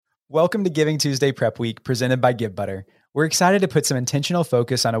Welcome to Giving Tuesday Prep Week, presented by GiveButter. We're excited to put some intentional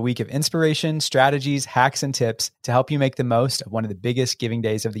focus on a week of inspiration, strategies, hacks, and tips to help you make the most of one of the biggest giving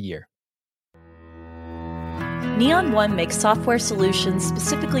days of the year. Neon One makes software solutions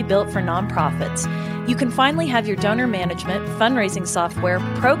specifically built for nonprofits. You can finally have your donor management, fundraising software,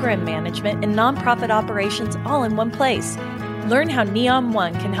 program management, and nonprofit operations all in one place. Learn how Neon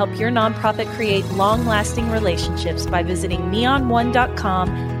One can help your nonprofit create long-lasting relationships by visiting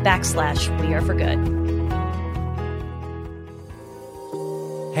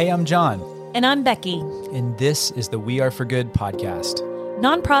neon1.com/weareforgood. Hey, I'm John. And I'm Becky. And this is the We Are For Good podcast.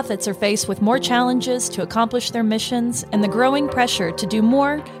 Nonprofits are faced with more challenges to accomplish their missions and the growing pressure to do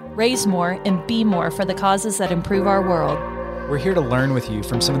more, raise more, and be more for the causes that improve our world. We're here to learn with you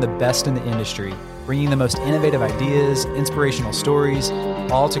from some of the best in the industry, bringing the most innovative ideas, inspirational stories,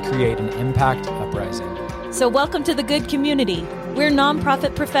 all to create an impact uprising. So welcome to the good community. We're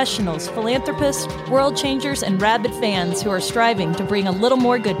nonprofit professionals, philanthropists, world changers, and rabid fans who are striving to bring a little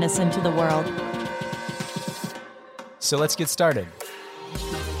more goodness into the world. So let's get started.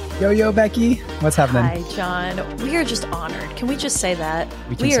 Yo, Becky. What's happening? Hi, John. We are just honored. Can we just say that?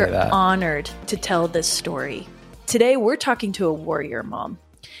 We are say that. Honored to tell this story. Today, we're talking to a warrior mom.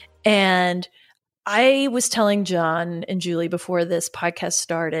 And I was telling John and Julie before this podcast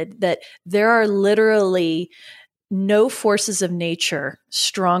started that there are literally no forces of nature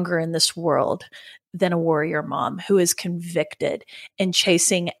stronger in this world than a warrior mom who is convicted and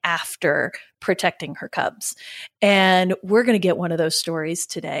chasing after protecting her cubs. And we're going to get one of those stories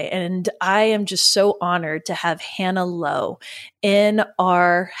today. And I am just so honored to have Hannah Lowe in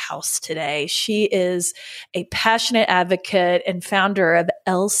our house today. She is a passionate advocate and founder of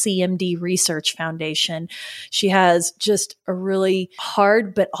LCMD Research Foundation. She has just a really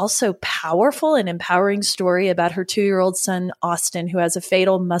hard, but also powerful and empowering story about her 2-year-old son, Austin, who has a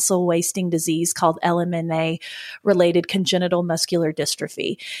fatal muscle wasting disease called LMNA, related congenital muscular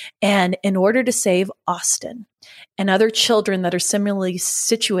dystrophy. And in order to save Austin and other children that are similarly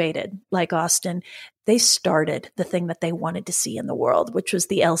situated like Austin, they started the thing that they wanted to see in the world, which was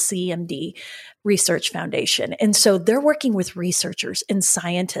the LCMD Research Foundation. And so they're working with researchers and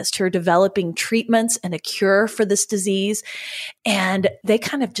scientists who are developing treatments and a cure for this disease. And they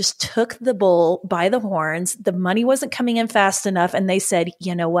kind of just took the bull by the horns. The money wasn't coming in fast enough. And they said,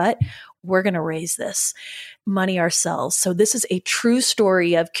 you know what? We're going to raise this money ourselves. So this is a true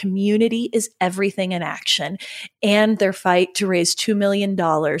story of community is everything in action and their fight to raise $2 million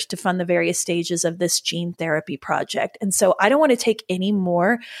to fund the various stages of this gene therapy project. And so I don't want to take any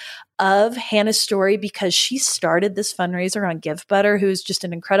more of Hannah's story because she started this fundraiser on GiveButter, who's just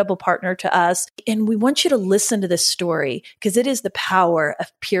an incredible partner to us. And we want you to listen to this story because it is the power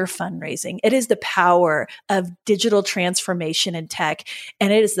of peer fundraising. It is the power of digital transformation in tech.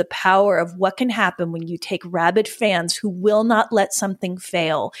 And it is the power of what can happen when you take rabid fans who will not let something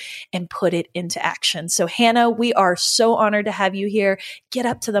fail and put it into action. So Hannah, we are so honored to have you here. Get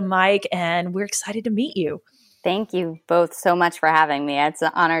up to the mic and we're excited to meet you. Thank you both so much for having me. It's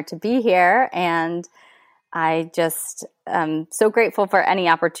an honor to be here, and I just am so grateful for any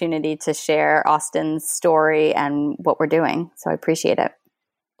opportunity to share Austin's story and what we're doing. So I appreciate it.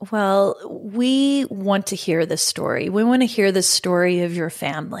 Well, we want to hear this story. We want to hear the story of your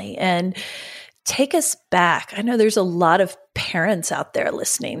family and take us back. I know there's a lot of parents out there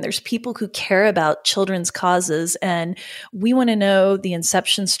listening. There's people who care about children's causes, and we want to know the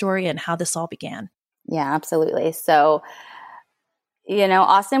inception story and how this all began. Yeah, absolutely. So,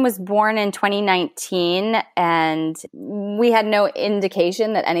 Austin was born in 2019 and we had no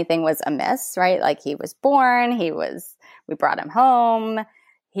indication that anything was amiss, right? Like he was born, we brought him home.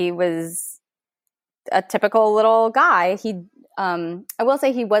 He was a typical little guy. I will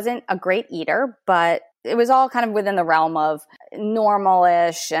say he wasn't a great eater, but it was all kind of within the realm of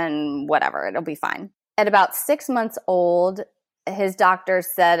normal-ish and whatever, it'll be fine. At about 6 months old, his doctor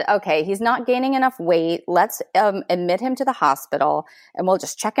said, okay, he's not gaining enough weight. Let's admit him to the hospital and we'll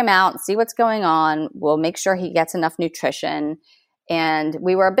just check him out and see what's going on. We'll make sure he gets enough nutrition. And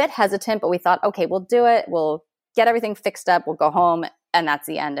we were a bit hesitant, but we thought, okay, we'll do it. We'll get everything fixed up. We'll go home and that's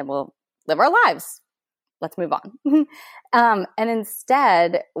the end and we'll live our lives. Let's move on. And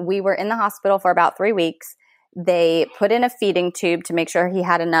instead, we were in the hospital for about 3 weeks. They put in a feeding tube to make sure he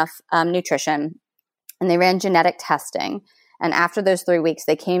had enough nutrition, and they ran genetic testing. And after those 3 weeks,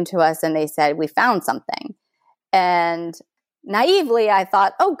 they came to us and they said, we found something. And naively, I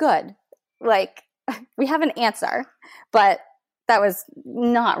thought, oh, good. Like, we have an answer. But that was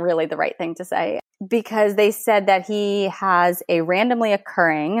not really the right thing to say because they said that he has a randomly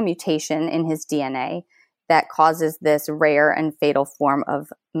occurring mutation in his DNA that causes this rare and fatal form of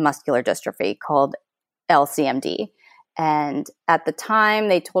muscular dystrophy called LCMD. And at the time,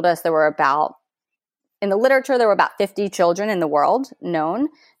 they told us in the literature, there were about 50 children in the world known.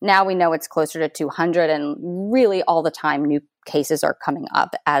 Now we know it's closer to 200, and really all the time new cases are coming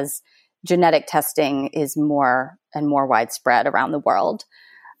up as genetic testing is more and more widespread around the world.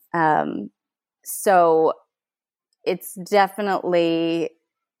 So it's definitely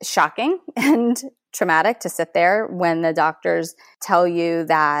shocking and traumatic to sit there when the doctors tell you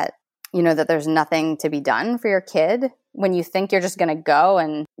that, that there's nothing to be done for your kid, when you think you're just going to go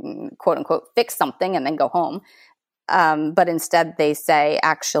and quote unquote fix something and then go home. But instead they say,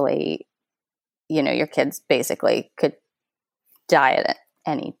 actually, your kids basically could die at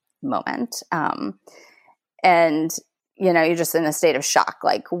any moment. And you're just in a state of shock.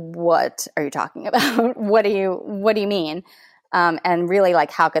 Like, what are you talking about? What do you mean? And really,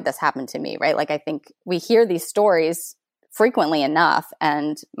 like, how could this happen to me? Right. Like, I think we hear these stories frequently enough,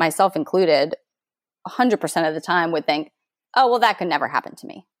 and myself included, 100% of the time would think, oh, well, that could never happen to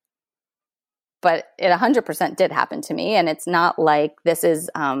me. But it 100% did happen to me. And it's not like this is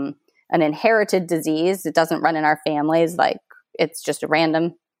an inherited disease. It doesn't run in our families. Like, it's just a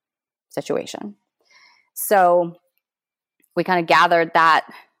random situation. So we kind of gathered that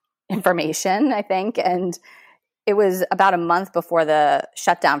information, I think. And it was about a month before the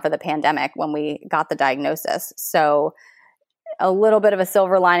shutdown for the pandemic when we got the diagnosis. So a little bit of a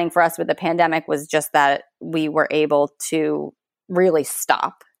silver lining for us with the pandemic was just that we were able to really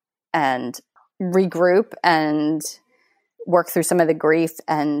stop and regroup and work through some of the grief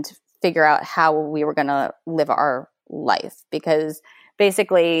and figure out how we were going to live our life. Because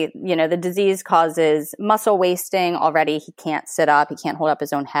basically, the disease causes muscle wasting already. He can't sit up. He can't hold up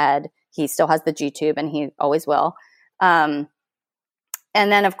his own head. He still has the G-tube, and he always will. And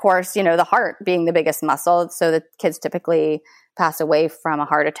then, of course, the heart being the biggest muscle. So the kids typically pass away from a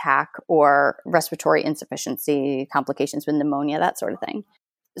heart attack or respiratory insufficiency, complications with pneumonia, that sort of thing.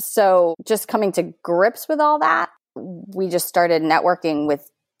 So just coming to grips with all that, we just started networking with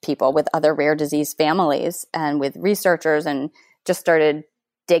people, with other rare disease families and with researchers, and just started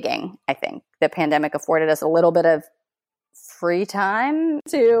digging. I think the pandemic afforded us a little bit of free time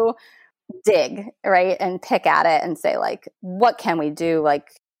to dig, right? And pick at it and say, like, what can we do? Like,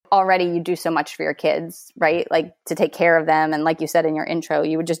 already you do so much for your kids, right? Like, to take care of them. And like you said in your intro,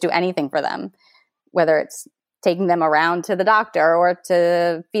 you would just do anything for them, whether it's taking them around to the doctor or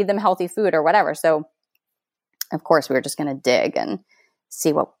to feed them healthy food or whatever. So of course we were just going to dig and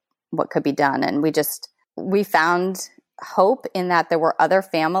see what could be done. And we found hope in that there were other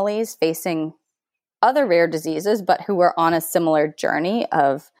families facing other rare diseases, but who were on a similar journey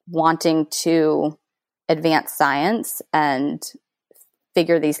of wanting to advance science and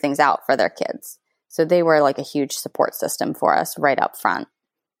figure these things out for their kids. So they were like a huge support system for us right up front,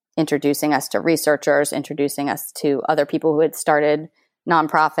 introducing us to researchers, introducing us to other people who had started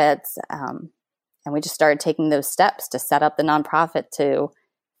nonprofits. And we just started taking those steps to set up the nonprofit, to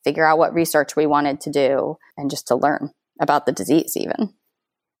figure out what research we wanted to do, and just to learn about the disease even.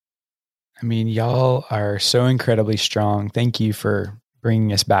 I mean, y'all are so incredibly strong. Thank you for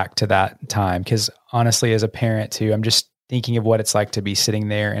bringing us back to that time. Because honestly, as a parent too, I'm just thinking of what it's like to be sitting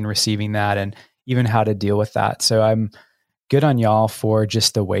there and receiving that, and even how to deal with that. So I'm good on y'all for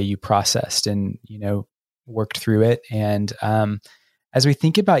just the way you processed and, worked through it. And as we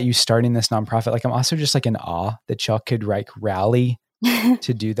think about you starting this nonprofit, like, I'm also just like in awe that y'all could rally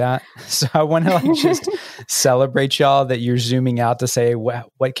to do that. So I want to just celebrate y'all that you're zooming out to say,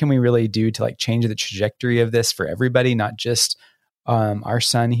 what can we really do to change the trajectory of this for everybody, not just our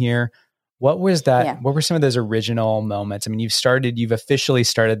son here. What was that? Yeah. What were some of those original moments? I mean, you've officially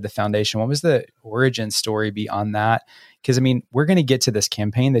started the foundation. What was the origin story beyond that? Because we're going to get to this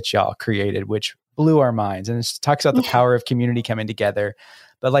campaign that y'all created, which blew our minds, and it talks about the power of community coming together.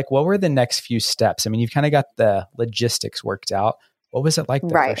 But what were the next few steps? You've kind of got the logistics worked out. What was it like the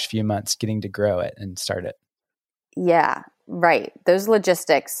first few months getting to grow it and start it? Yeah, right. Those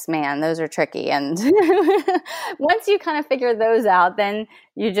logistics, man, those are tricky. And once you kind of figure those out, then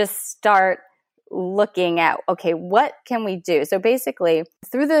you just start looking at, okay, what can we do? So basically,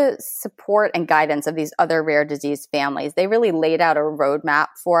 through the support and guidance of these other rare disease families, they really laid out a roadmap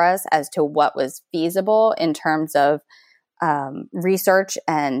for us as to what was feasible in terms of research,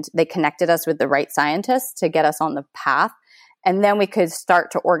 and they connected us with the right scientists to get us on the path. And then we could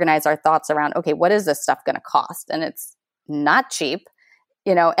start to organize our thoughts around, okay, what is this stuff going to cost? And it's not cheap.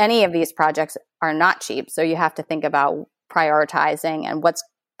 Any of these projects are not cheap. So you have to think about prioritizing and what's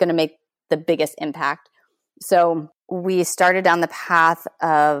going to make the biggest impact. So we started down the path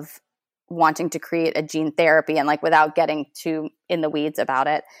of wanting to create a gene therapy. And like, without getting too in the weeds about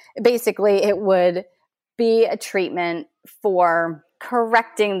it, basically it would be a treatment for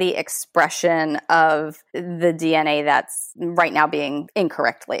correcting the expression of the DNA that's right now being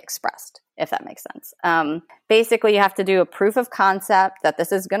incorrectly expressed, if that makes sense. Basically, you have to do a proof of concept that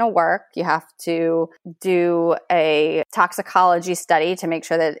this is going to work. You have to do a toxicology study to make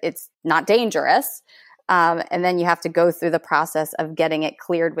sure that it's not dangerous. And then you have to go through the process of getting it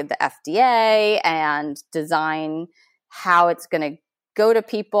cleared with the FDA and design how it's going to go to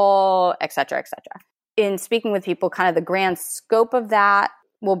people, et cetera, et cetera. In speaking with people, kind of the grand scope of that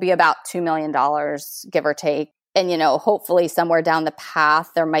will be about $2 million, give or take. And, hopefully somewhere down the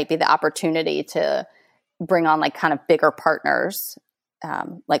path, there might be the opportunity to bring on like kind of bigger partners,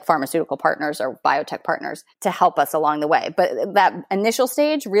 like pharmaceutical partners or biotech partners to help us along the way. But that initial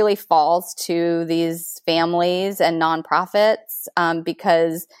stage really falls to these families and nonprofits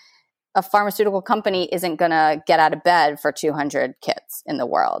because a pharmaceutical company isn't going to get out of bed for 200 kids in the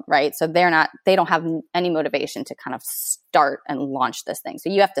world, right? So they don't have any motivation to kind of start and launch this thing. So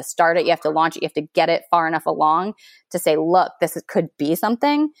you have to start it, you have to launch it, you have to get it far enough along to say, look, could be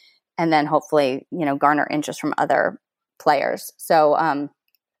something. And then hopefully, garner interest from other players. So,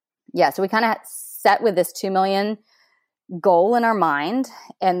 so we kind of set with this 2 million goal in our mind.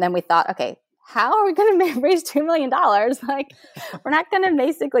 And then we thought, okay, how are we going to raise $2 million? Like, we're not going to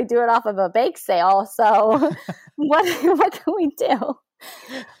basically do it off of a bake sale. So what can we do?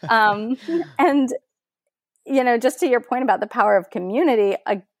 And, just to your point about the power of community,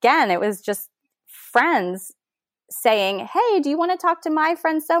 again, it was just friends saying, hey, do you want to talk to my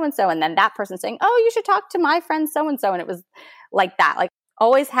friend so-and-so? And then that person saying, oh, you should talk to my friend so-and-so. And it was like that, like,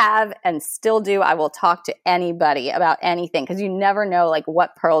 always have and still do. I will talk to anybody about anything because you never know like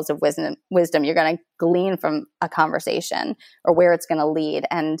what pearls of wisdom you're going to glean from a conversation or where it's going to lead.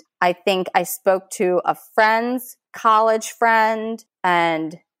 And I think I spoke to a friend's college friend,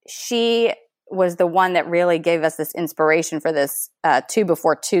 and she was the one that really gave us this inspiration for this 2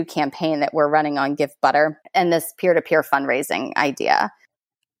 before 2 campaign that we're running on Give Butter and this peer-to-peer fundraising idea.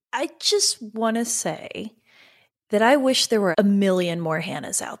 I just want to say that I wish there were a million more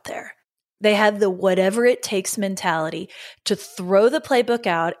Hannahs out there. They had the whatever it takes mentality to throw the playbook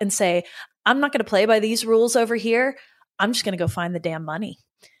out and say, I'm not going to play by these rules over here. I'm just going to go find the damn money.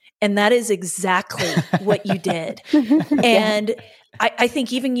 And that is exactly what you did. And I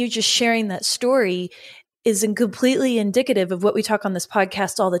think even you just sharing that story is completely indicative of what we talk on this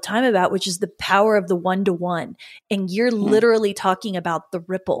podcast all the time about, which is the power of the one-to-one. And you're literally talking about the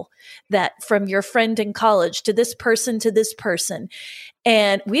ripple that from your friend in college to this person to this person.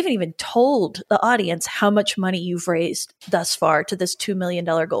 And we haven't even told the audience how much money you've raised thus far to this $2 million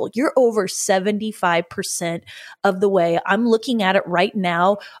goal. You're over 75% of the way. I'm looking at it right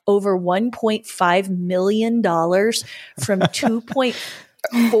now, over $1.5 million from 2.4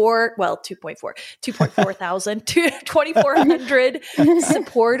 thousand to 2,400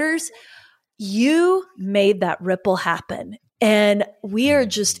 supporters. You made that ripple happen. And we are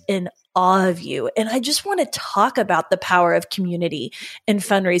just in awe of you. And I just want to talk about the power of community and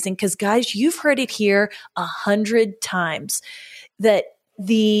fundraising because, guys, you've heard it here 100 times that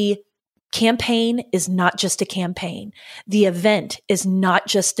the campaign is not just a campaign. The event is not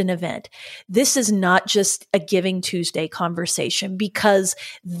just an event. This is not just a Giving Tuesday conversation because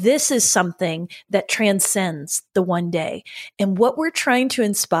this is something that transcends the one day. And what we're trying to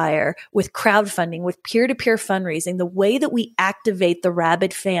inspire with crowdfunding, with peer-to-peer fundraising, the way that we activate the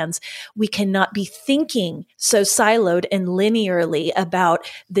rabid fans, we cannot be thinking so siloed and linearly about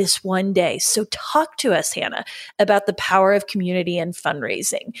this one day. So talk to us, Hannah, about the power of community and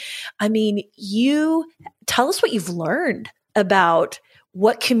fundraising. I mean, you tell us what you've learned about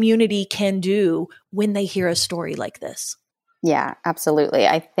what community can do when they hear a story like this. Yeah, absolutely.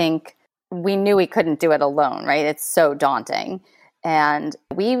 I think we knew we couldn't do it alone, right? It's so daunting. And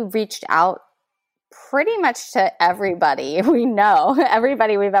we reached out pretty much to everybody we know,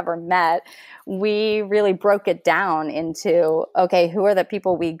 everybody we've ever met. We really broke it down into, okay, who are the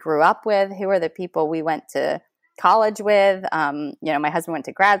people we grew up with? Who are the people we went to college with? My husband went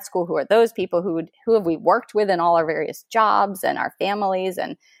to grad school. Who are those people? Who have we worked with in all our various jobs and our families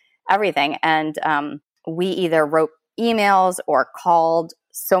and everything? And we either wrote emails or called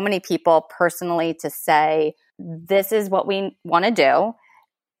so many people personally to say, this is what we want to do.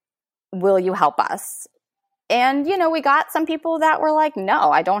 Will you help us? And, we got some people that were like,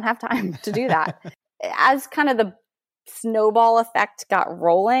 no, I don't have time to do that. As kind of the snowball effect got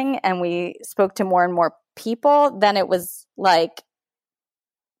rolling and we spoke to more and more people, then it was like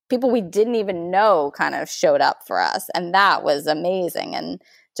people we didn't even know kind of showed up for us. And that was amazing. And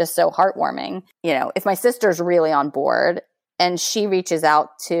just so heartwarming. You know, if my sister's really on board and she reaches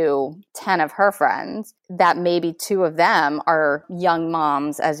out to 10 of her friends, that maybe 2 of them are young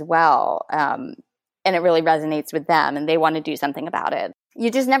moms as well. And it really resonates with them and they want to do something about it.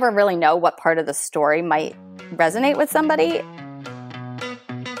 You just never really know what part of the story might resonate with somebody.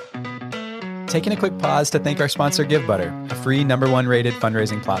 Taking a quick pause to thank our sponsor, GiveButter, a free #1 rated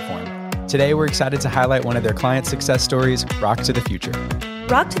fundraising platform. Today, we're excited to highlight one of their client success stories, Rock to the Future.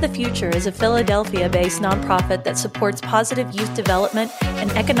 Rock to the Future is a Philadelphia-based nonprofit that supports positive youth development and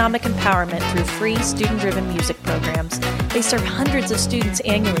economic empowerment through free student-driven music programs. They serve hundreds of students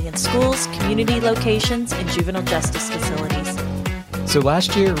annually in schools, community locations, and juvenile justice facilities. So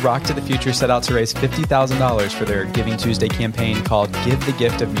last year, Rock to the Future set out to raise $50,000 for their Giving Tuesday campaign called Give the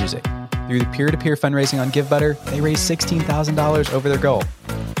Gift of Music. Through the peer-to-peer fundraising on GiveButter, they raised $16,000 over their goal.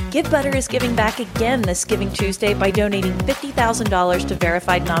 GiveButter is giving back again this Giving Tuesday by donating $50,000 to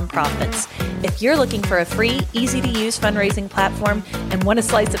verified nonprofits. If you're looking for a free, easy-to-use fundraising platform and want a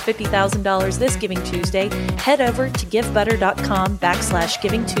slice of $50,000 this Giving Tuesday, head over to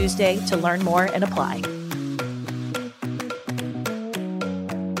givebutter.com/Giving Tuesday to learn more and apply.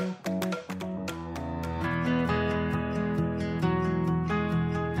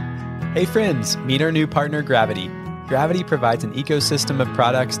 Hey friends, meet our new partner, Gravity. Gravity provides an ecosystem of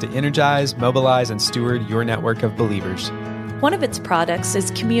products to energize, mobilize, and steward your network of believers. One of its products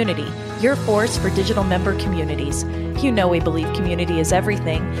is Community, your force for digital member communities. You know we believe community is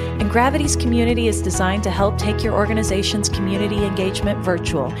everything, and Gravity's Community is designed to help take your organization's community engagement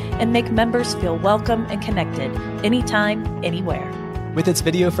virtual and make members feel welcome and connected anytime, anywhere. With its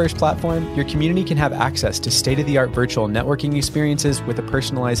video-first platform, your community can have access to state-of-the-art virtual networking experiences with a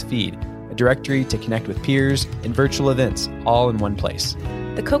personalized feed, a directory to connect with peers, and virtual events, all in one place.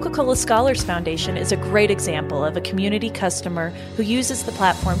 The Coca-Cola Scholars Foundation is a great example of a community customer who uses the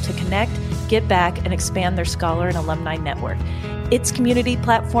platform to connect, give back, and expand their scholar and alumni network. Its community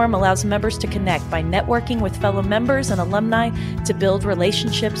platform allows members to connect by networking with fellow members and alumni to build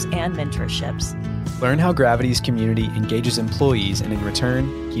relationships and mentorships. Learn how Gravity's community engages employees and in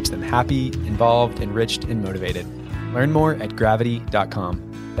return, keeps them happy, involved, enriched, and motivated. Learn more at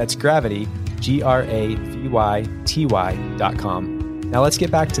gravity.com. That's Gravity, GRAVYTY.com. Now let's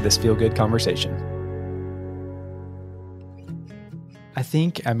get back to this feel-good conversation. I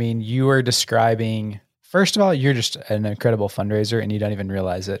think, you are describing, first of all, you're just an incredible fundraiser and you don't even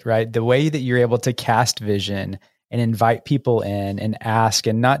realize it, right? The way that you're able to cast vision and invite people in and ask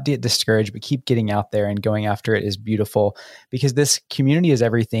and not get discouraged, but keep getting out there and going after it is beautiful, because this community is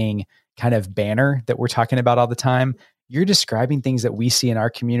everything kind of banner that we're talking about all the time. You're describing things that we see in our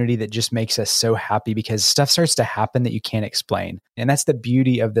community that just makes us so happy because stuff starts to happen that you can't explain. And that's the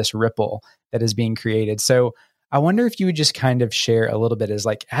beauty of this ripple that is being created. So I wonder if you would just kind of share a little bit as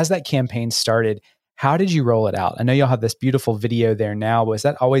that campaign started, how did you roll it out? I know y'all have this beautiful video there now. Was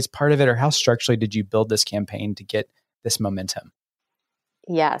that always part of it, or how structurally did you build this campaign to get this momentum?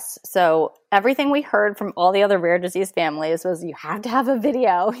 Yes. So everything we heard from all the other rare disease families was you have to have a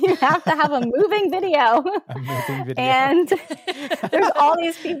video. You have to have a moving video. A moving video. And there's all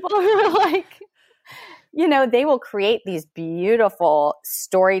these people who are like, they will create these beautiful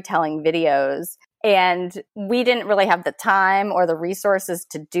storytelling videos. And we didn't really have the time or the resources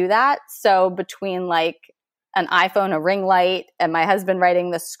to do that. So between an iPhone, a ring light, and my husband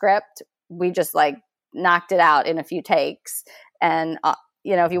writing the script, we just knocked it out in a few takes. And,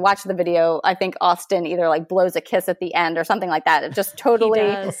 if you watch the video, I think Austin either blows a kiss at the end or something like that. It just totally, He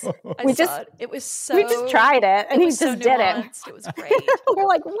does. we just tried it and he just so did it. It was great. We're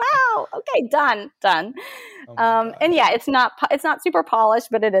like, wow, okay, done. Oh and yeah, it's not super polished,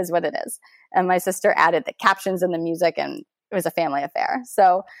 but it is what it is. And my sister added the captions and the music, and it was a family affair.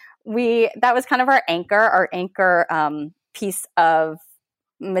 So that was kind of our anchor piece of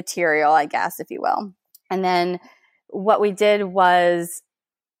material, I guess, if you will. And then what we did was,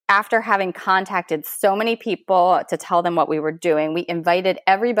 after having contacted so many people to tell them what we were doing, we invited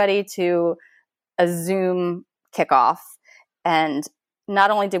everybody to a Zoom kickoff. And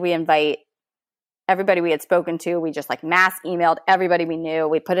not only did we invite everybody we had spoken to, we just mass emailed everybody we knew.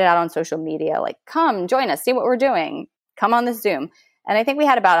 We put it out on social media, come join us, see what we're doing, come on this Zoom. And I think we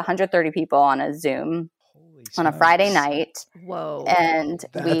had about 130 people on a Zoom on a Friday night. Whoa. And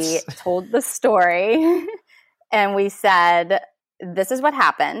we told the story and we said, this is what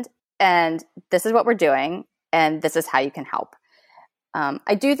happened, and this is what we're doing, and this is how you can help.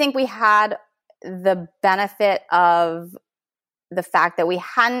 I do think we had the benefit of the fact that we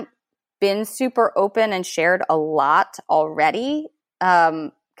hadn't been super open and shared a lot already,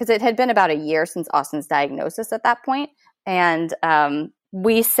 because it had been about a year since Austin's diagnosis at that point. And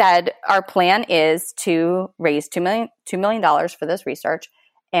we said our plan is to raise $2 million for this research,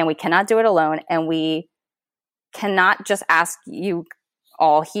 and we cannot do it alone. And we cannot just ask you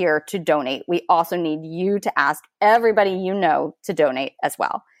all here to donate. We also need you to ask everybody you know to donate as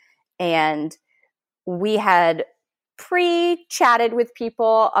well. And we had pre-chatted with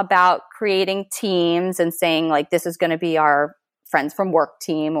people about creating teams and saying, like, this is going to be our friends from work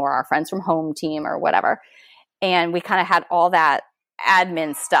team or our friends from home team or whatever. And we kind of had all that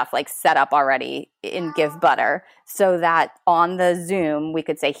admin stuff like set up already in GiveButter, so that on the Zoom we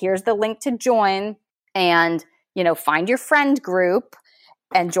could say, here's the link to join, and, you know, find your friend group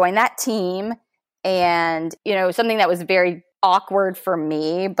and join that team. And, you know, something that was very awkward for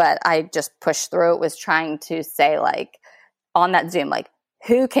me, but I just pushed through it, was trying to say, like, on that Zoom, like,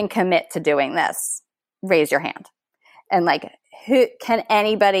 who can commit to doing this? Raise your hand. And, like, who can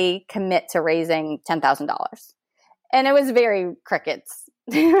anybody commit to raising $10,000? And it was very crickets,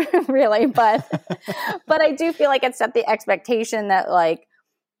 really. But I do feel like it set the expectation that, like,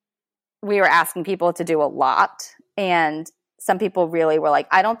 we were asking people to do a lot. And some people really were like,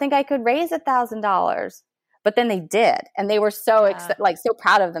 I don't think I could raise $1,000. But then they did. And they were so so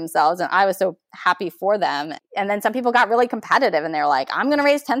proud of themselves. And I was so happy for them. And then some people got really competitive and they're like, I'm going to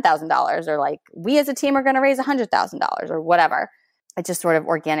raise $10,000, or like, we as a team are going to raise $100,000 or whatever. It just sort of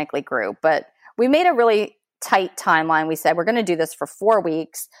organically grew. But we made a really tight timeline. We said, we're going to do this for 4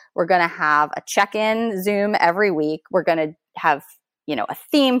 weeks. We're going to have a check-in Zoom every week. We're going to have, you know, a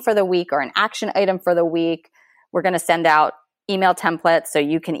theme for the week or an action item for the week. We're going to send out email templates so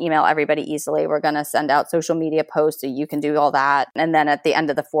you can email everybody easily. We're going to send out social media posts so you can do all that. And then at the end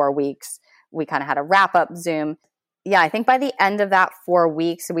of the 4 weeks, we kind of had a wrap-up Zoom. Yeah, I think by the end of that 4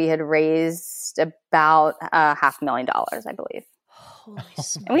 weeks, we had raised about $500,000, I believe. Holy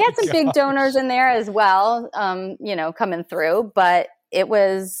smokes. And we had some big donors in there as well, you know, coming through. But that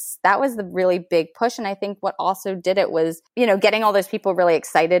was the really big push. And I think what also did it was, you know, getting all those people really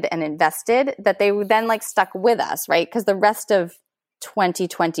excited and invested, that they then like stuck with us, right? Because the rest of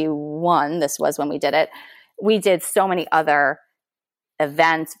 2021, this was when we did it, we did so many other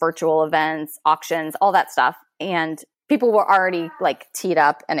events, virtual events, auctions, all that stuff. And people were already like teed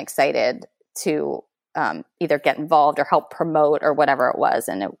up and excited to either get involved or help promote or whatever it was.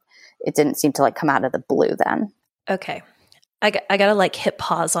 And it didn't seem to like come out of the blue then. Okay. I got to like hit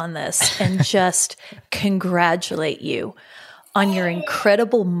pause on this and just congratulate you on your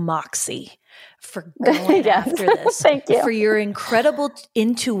incredible moxie for going after this. Thank you. For your incredible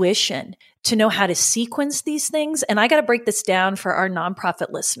intuition to know how to sequence these things. And I got to break this down for our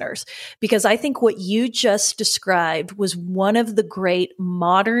nonprofit listeners, because I think what you just described was one of the great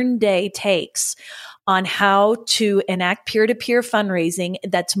modern day takes on how to enact peer-to-peer fundraising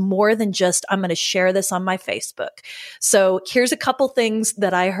that's more than just, I'm going to share this on my Facebook. So here's a couple things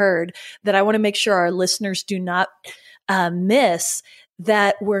that I heard that I want to make sure our listeners do not miss,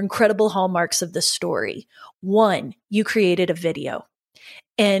 that were incredible hallmarks of the story. One, you created a video.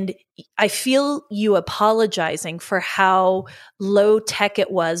 And I feel you apologizing for how low tech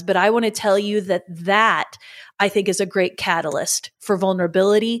it was, but I want to tell you that I think is a great catalyst for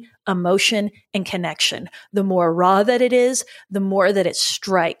vulnerability, emotion, and connection. The more raw that it is, the more that it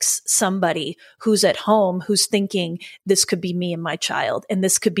strikes somebody who's at home, who's thinking, this could be me and my child, and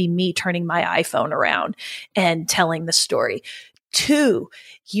this could be me turning my iPhone around and telling the story. 2,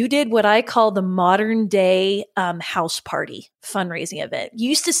 you did what I call the modern day house party fundraising event. You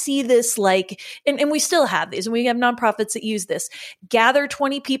used to see this like, and we still have these, and we have nonprofits that use this. Gather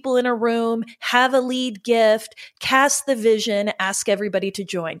 20 people in a room, have a lead gift, cast the vision, ask everybody to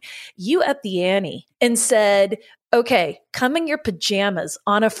join. You upped the ante and said, okay, come in your pajamas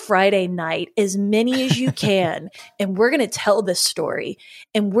on a Friday night, as many as you can, and we're going to tell this story,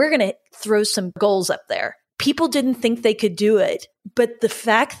 and we're going to throw some goals up there. People didn't think they could do it, but the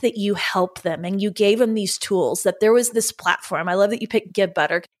fact that you helped them and you gave them these tools, that there was this platform. I love that you picked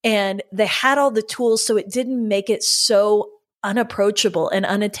GiveButter, and they had all the tools, so it didn't make it so unapproachable and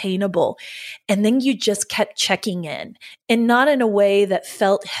unattainable. And then you just kept checking in, and not in a way that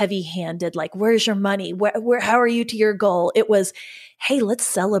felt heavy-handed, like, where's your money? How are you to your goal? It was, hey, let's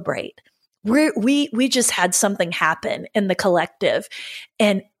celebrate. We just had something happen in the collective,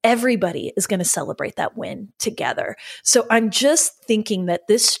 and everybody is going to celebrate that win together. So I'm just thinking that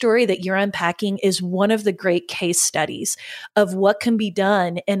this story that you're unpacking is one of the great case studies of what can be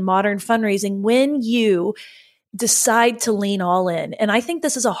done in modern fundraising when you decide to lean all in. And I think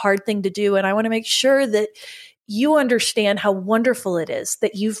this is a hard thing to do. And I want to make sure that you understand how wonderful it is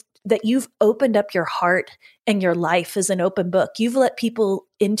that you've opened up your heart and your life as an open book. You've let people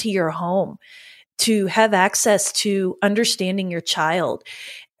into your home to have access to understanding your child.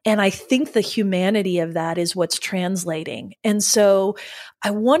 And I think the humanity of that is what's translating. And so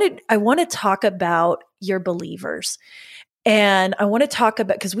I want to talk about your believers. And I want to talk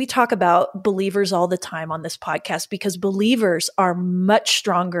about, because we talk about believers all the time on this podcast, because believers are much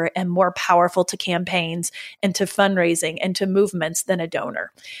stronger and more powerful to campaigns and to fundraising and to movements than a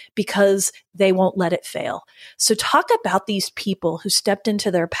donor, because they won't let it fail. So talk about these people who stepped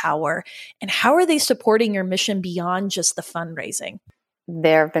into their power, and how are they supporting your mission beyond just the fundraising?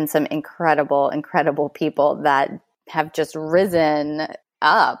 There have been some incredible, incredible people that have just risen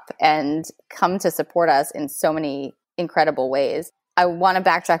up and come to support us in so many incredible ways. I want to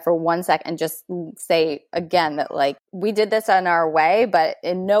backtrack for 1 second and just say again that like we did this on our way, but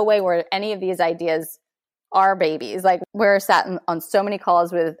in no way were any of these ideas our babies. Like we're sat on so many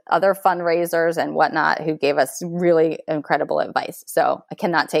calls with other fundraisers and whatnot who gave us really incredible advice. So I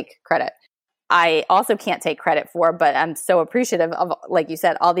cannot take credit. I also can't take credit for, but I'm so appreciative of, like you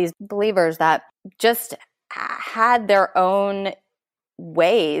said, all these believers that just had their own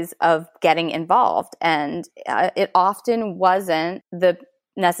ways of getting involved. And it often wasn't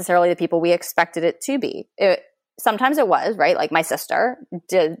necessarily the people we expected it to be. Sometimes it was, right? Like my sister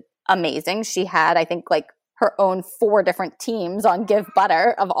did amazing. She had, I think, like her own 4 different teams on Give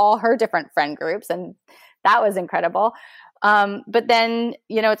Butter of all her different friend groups. And that was incredible. But then,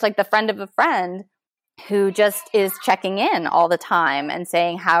 it's like the friend of a friend who just is checking in all the time and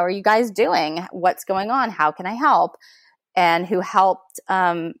saying, how are you guys doing? What's going on? How can I help? And who helped.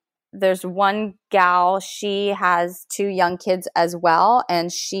 There's one gal, she has 2 young kids as well.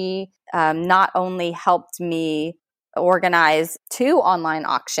 And she not only helped me organize 2 online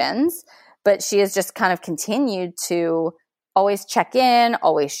auctions, but she has just kind of continued to always check in,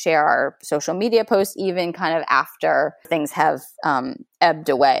 always share our social media posts, even kind of after things have ebbed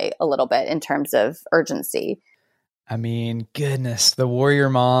away a little bit in terms of urgency. I mean, goodness, the warrior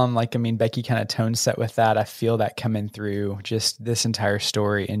mom, Becky kind of tone set with that. I feel that coming through just this entire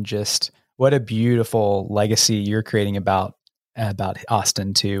story, and just what a beautiful legacy you're creating about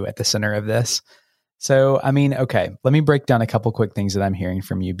Austin too, at the center of this. So, okay, let me break down a couple quick things that I'm hearing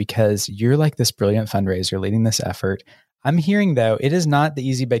from you, because you're like this brilliant fundraiser leading this effort. I'm hearing, though, it is not the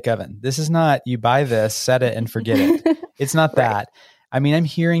easy bake oven. This is not you buy this, set it, and forget it. It's not that. I'm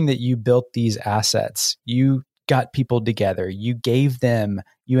hearing that you built these assets. You got people together. You gave them,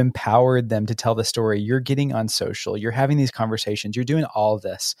 you empowered them to tell the story. You're getting on social. You're having these conversations. You're doing all of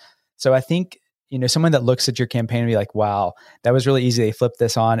this. So I think, someone that looks at your campaign and be like, wow, that was really easy. They flipped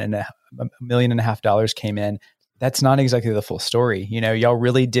this on and $1.5 million came in. That's not exactly the full story. Y'all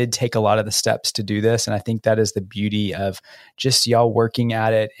really did take a lot of the steps to do this. And I think that is the beauty of just y'all working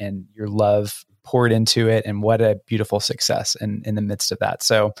at it and your love poured into it. And what a beautiful success in the midst of that.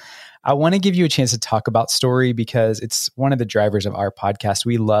 So I want to give you a chance to talk about story, because it's one of the drivers of our podcast.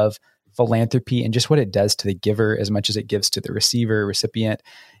 We love philanthropy and just what it does to the giver as much as it gives to the recipient.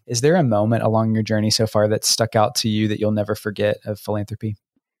 Is there a moment along your journey so far that stuck out to you that you'll never forget of philanthropy?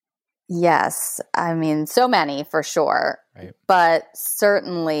 Yes. So many for sure. Right. But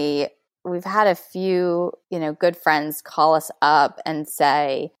certainly we've had a few, good friends call us up and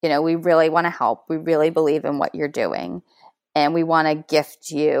say, we really want to help. We really believe in what you're doing. And we want to gift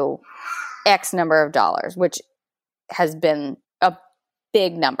you X number of dollars, which has been a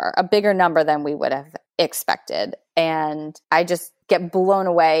big number, a bigger number than we would have expected. And I just get blown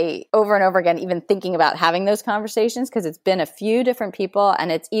away over and over again, even thinking about having those conversations, because it's been a few different people,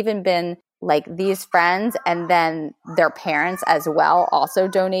 and it's even been like these friends and then their parents as well, also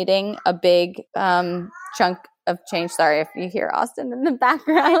donating a big chunk of change. Sorry if you hear Austin in the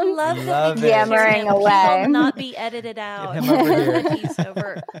background. I love it. Yammering away. He will not be edited out. Get him over here. He's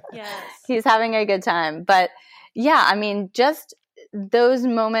over. Yes. He's having a good time. But yeah, just those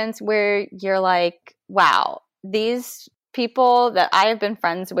moments where you're like, wow, these people that I have been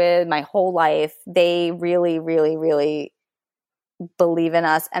friends with my whole life, they really, really, really believe in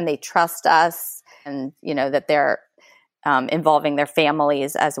us, and they trust us, and that they're involving their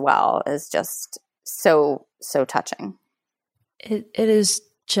families as well, is just so touching. It is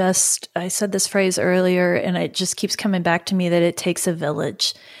just, I said this phrase earlier, and it just keeps coming back to me, that it takes a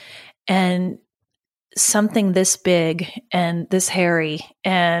village, and something this big and this hairy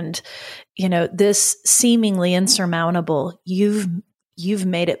and this seemingly insurmountable, you've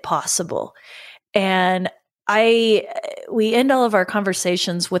made it possible. And we end all of our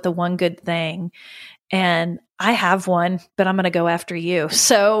conversations with a one good thing, and I have one, but I'm going to go after you.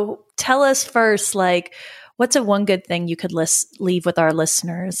 So tell us first, what's a one good thing you could leave with our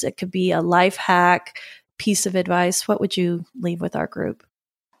listeners? It could be a life hack, piece of advice. What would you leave with our group?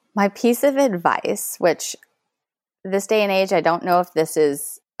 My piece of advice, which this day and age, I don't know if this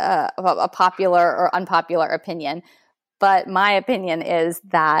is a popular or unpopular opinion, but my opinion is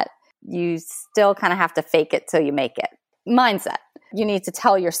that you still kind of have to fake it till you make it. Mindset. You need to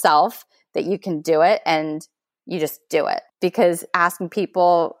tell yourself that you can do it, and you just do it. Because asking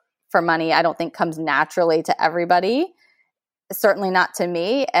people for money, I don't think comes naturally to everybody. Certainly not to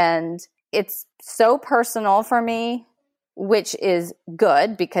me. And it's so personal for me, which is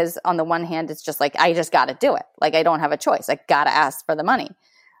good, because on the one hand, it's just like, I just got to do it. Like, I don't have a choice. I got to ask for the money.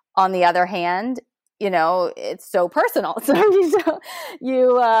 On the other hand, it's so personal. So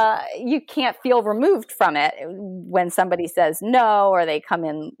you can't feel removed from it when somebody says no, or they come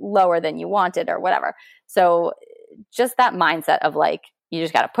in lower than you wanted or whatever. So just that mindset of like, you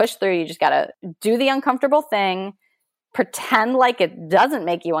just got to push through. You just got to do the uncomfortable thing, pretend like it doesn't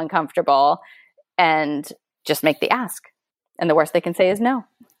make you uncomfortable, and just make the ask. And the worst they can say is no.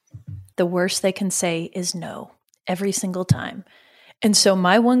 The worst they can say is no every single time. And so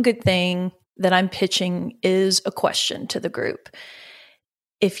my one good thing that I'm pitching is a question to the group.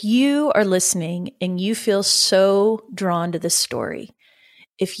 If you are listening and you feel so drawn to this story,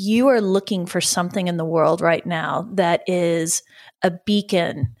 if you are looking for something in the world right now that is a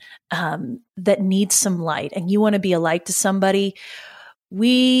beacon that needs some light, and you want to be a light to somebody,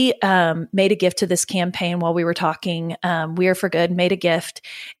 we made a gift to this campaign while we were talking. We Are for Good made a gift,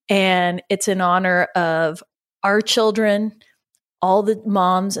 and it's in honor of our children, all the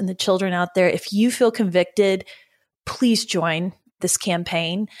moms and the children out there. If you feel convicted, please join this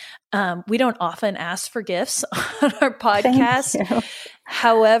campaign. We don't often ask for gifts on our podcast.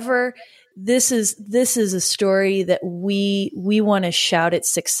 However, this is a story that we want to shout its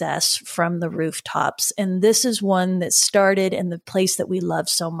success from the rooftops. And this is one that started in the place that we love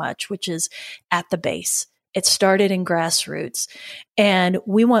so much, which is at the base. It started in grassroots. And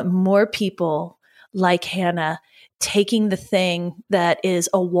we want more people like Hannah taking the thing that is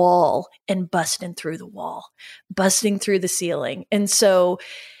a wall and busting through the wall, busting through the ceiling. And so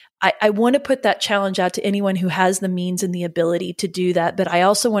I want to put that challenge out to anyone who has the means and the ability to do that. But I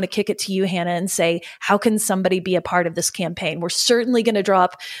also want to kick it to you, Hannah, and say, how can somebody be a part of this campaign? We're certainly going to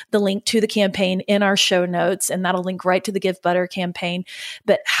drop the link to the campaign in our show notes, and that'll link right to the Give Butter campaign.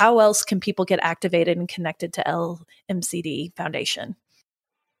 But how else can people get activated and connected to LMCD Foundation?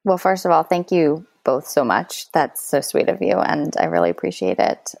 Well, first of all, thank you both so much. That's so sweet of you, and I really appreciate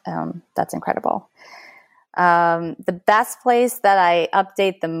it. That's incredible. The best place that I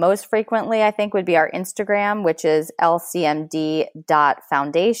update the most frequently, I think, would be our Instagram, which is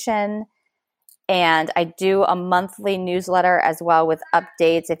lcmd.foundation. And I do a monthly newsletter as well with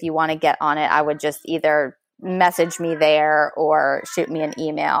updates. If you want to get on it, I would just either message me there or shoot me an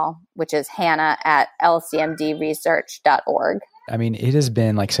email, which is hannah@lcmdresearch.org. I mean, it has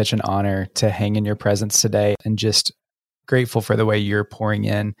been like such an honor to hang in your presence today, and just grateful for the way you're pouring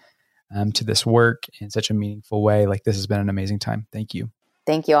in to this work in such a meaningful way. Like, this has been an amazing time. Thank you.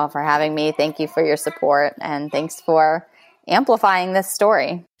 Thank you all for having me. Thank you for your support, and thanks for amplifying this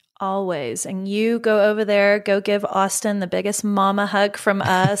story. Always. And you go over there, go give Austin the biggest mama hug from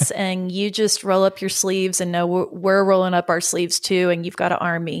us, and you just roll up your sleeves and know we're rolling up our sleeves too. And you've got an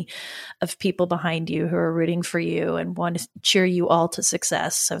army of people behind you who are rooting for you and want to cheer you all to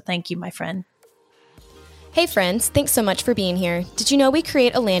success. So thank you, my friend. Hey friends, thanks so much for being here. Did you know we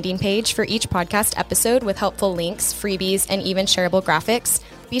create a landing page for each podcast episode with helpful links, freebies, and even shareable graphics?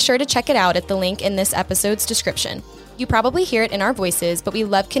 Be sure to check it out at the link in this episode's description. You probably hear it in our voices, but we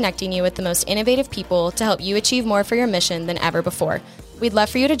love connecting you with the most innovative people to help you achieve more for your mission than ever before. We'd love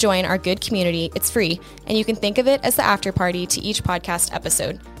for you to join our good community. It's free, and you can think of it as the after party to each podcast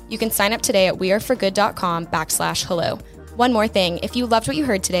episode. You can sign up today at weareforgood.com/hello. One more thing, if you loved what you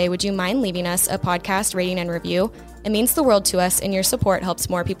heard today, would you mind leaving us a podcast rating and review? It means the world to us, and your support helps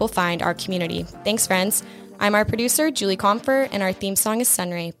more people find our community. Thanks, friends. I'm our producer, Julie Comfer, and our theme song is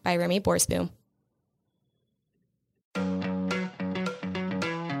Sunray by Remy Borsboom.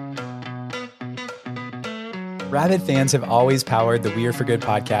 Rabid fans have always powered the We Are for Good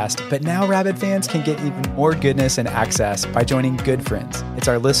podcast, but now Rabid fans can get even more goodness and access by joining Good Friends. It's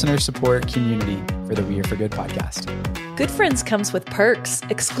our listener support community for the We Are for Good podcast. Good Friends comes with perks,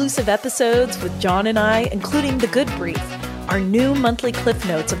 exclusive episodes with John and I, including The Good Brief, our new monthly cliff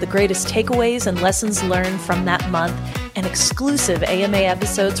notes of the greatest takeaways and lessons learned from that month, and exclusive AMA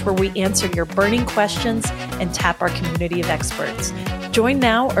episodes where we answer your burning questions and tap our community of experts. Join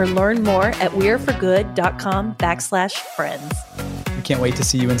now or learn more at weareforgood.com/friends. We can't wait to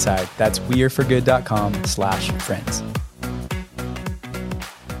see you inside. That's weareforgood.com/friends.